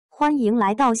欢迎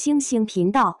来到星星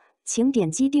频道，请点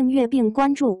击订阅并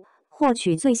关注，获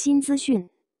取最新资讯。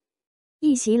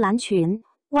一袭蓝裙，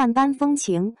万般风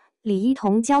情，李一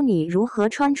桐教你如何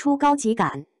穿出高级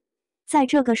感。在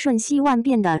这个瞬息万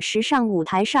变的时尚舞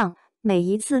台上，每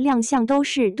一次亮相都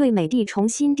是对美的重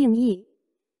新定义。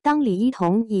当李一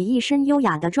桐以一身优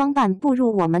雅的装扮步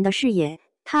入我们的视野，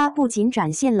她不仅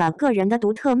展现了个人的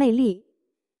独特魅力，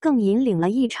更引领了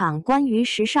一场关于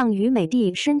时尚与美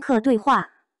的深刻对话。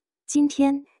今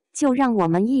天就让我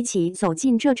们一起走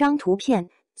进这张图片，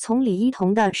从李一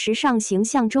桐的时尚形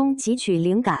象中汲取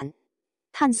灵感，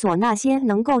探索那些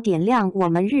能够点亮我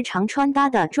们日常穿搭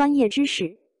的专业知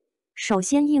识。首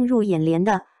先映入眼帘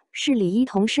的是李一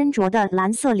桐身着的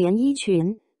蓝色连衣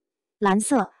裙。蓝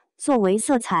色作为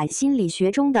色彩心理学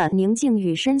中的宁静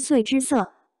与深邃之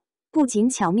色，不仅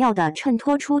巧妙地衬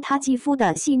托出她肌肤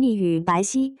的细腻与白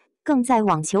皙，更在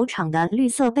网球场的绿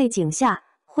色背景下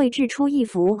绘制出一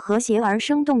幅和谐而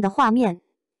生动的画面。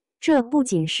这不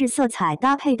仅是色彩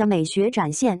搭配的美学展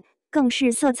现，更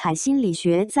是色彩心理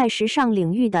学在时尚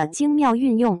领域的精妙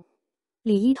运用。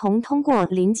李一桐通过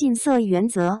临近色原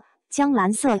则，将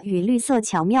蓝色与绿色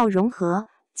巧妙融合，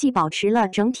既保持了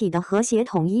整体的和谐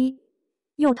统一，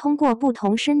又通过不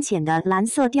同深浅的蓝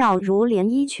色调，如连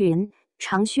衣裙、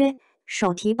长靴、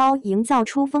手提包，营造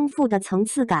出丰富的层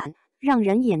次感，让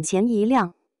人眼前一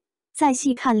亮。再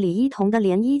细看李一桐的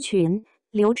连衣裙，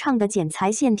流畅的剪裁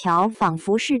线条仿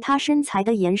佛是她身材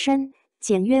的延伸，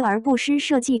简约而不失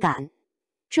设计感。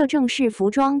这正是服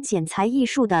装剪裁艺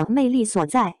术的魅力所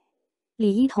在。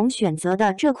李一桐选择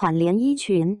的这款连衣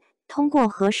裙，通过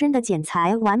合身的剪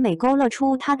裁完美勾勒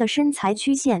出她的身材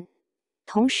曲线，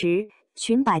同时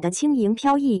裙摆的轻盈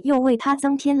飘逸又为她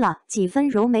增添了几分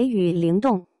柔美与灵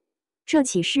动。这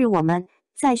启示我们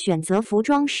在选择服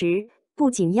装时，不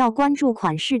仅要关注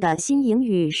款式的新颖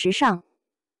与时尚，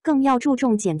更要注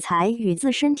重剪裁与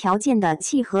自身条件的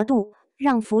契合度，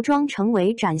让服装成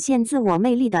为展现自我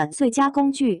魅力的最佳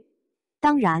工具。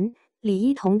当然，李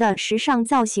一桐的时尚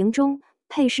造型中，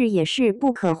配饰也是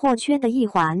不可或缺的一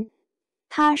环。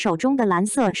她手中的蓝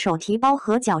色手提包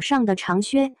和脚上的长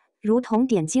靴，如同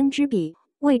点睛之笔，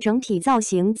为整体造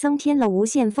型增添了无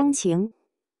限风情。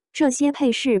这些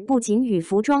配饰不仅与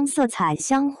服装色彩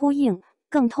相呼应，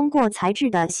更通过材质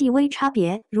的细微差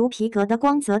别，如皮革的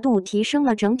光泽度，提升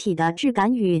了整体的质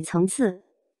感与层次。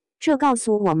这告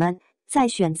诉我们，在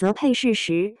选择配饰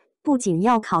时，不仅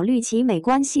要考虑其美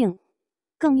观性，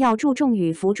更要注重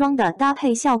与服装的搭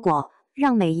配效果，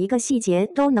让每一个细节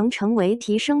都能成为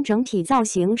提升整体造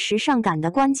型时尚感的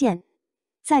关键。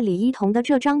在李一桐的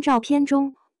这张照片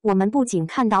中，我们不仅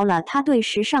看到了她对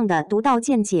时尚的独到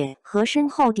见解和深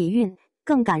厚底蕴，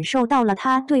更感受到了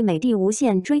她对美的无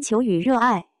限追求与热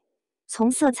爱。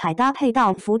从色彩搭配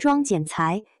到服装剪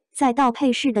裁，再到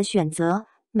配饰的选择，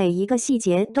每一个细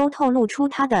节都透露出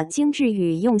她的精致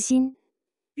与用心。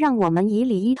让我们以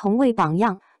李一桐为榜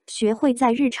样，学会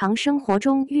在日常生活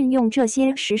中运用这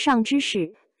些时尚知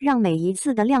识，让每一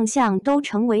次的亮相都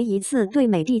成为一次对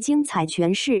美的精彩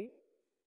诠释。